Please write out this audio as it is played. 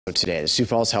Today, the Sioux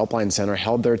Falls Helpline Center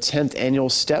held their 10th annual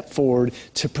Step Forward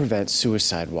to Prevent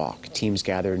Suicide Walk. Teams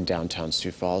gathered in downtown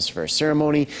Sioux Falls for a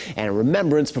ceremony and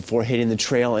remembrance before hitting the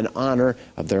trail in honor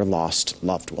of their lost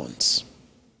loved ones.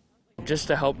 Just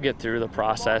to help get through the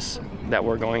process that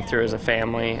we're going through as a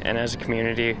family and as a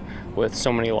community with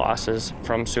so many losses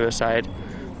from suicide.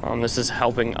 This is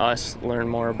helping us learn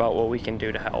more about what we can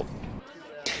do to help.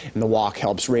 And the walk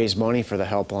helps raise money for the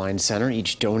Helpline Center.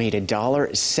 Each donated dollar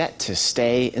is set to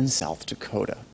stay in South Dakota.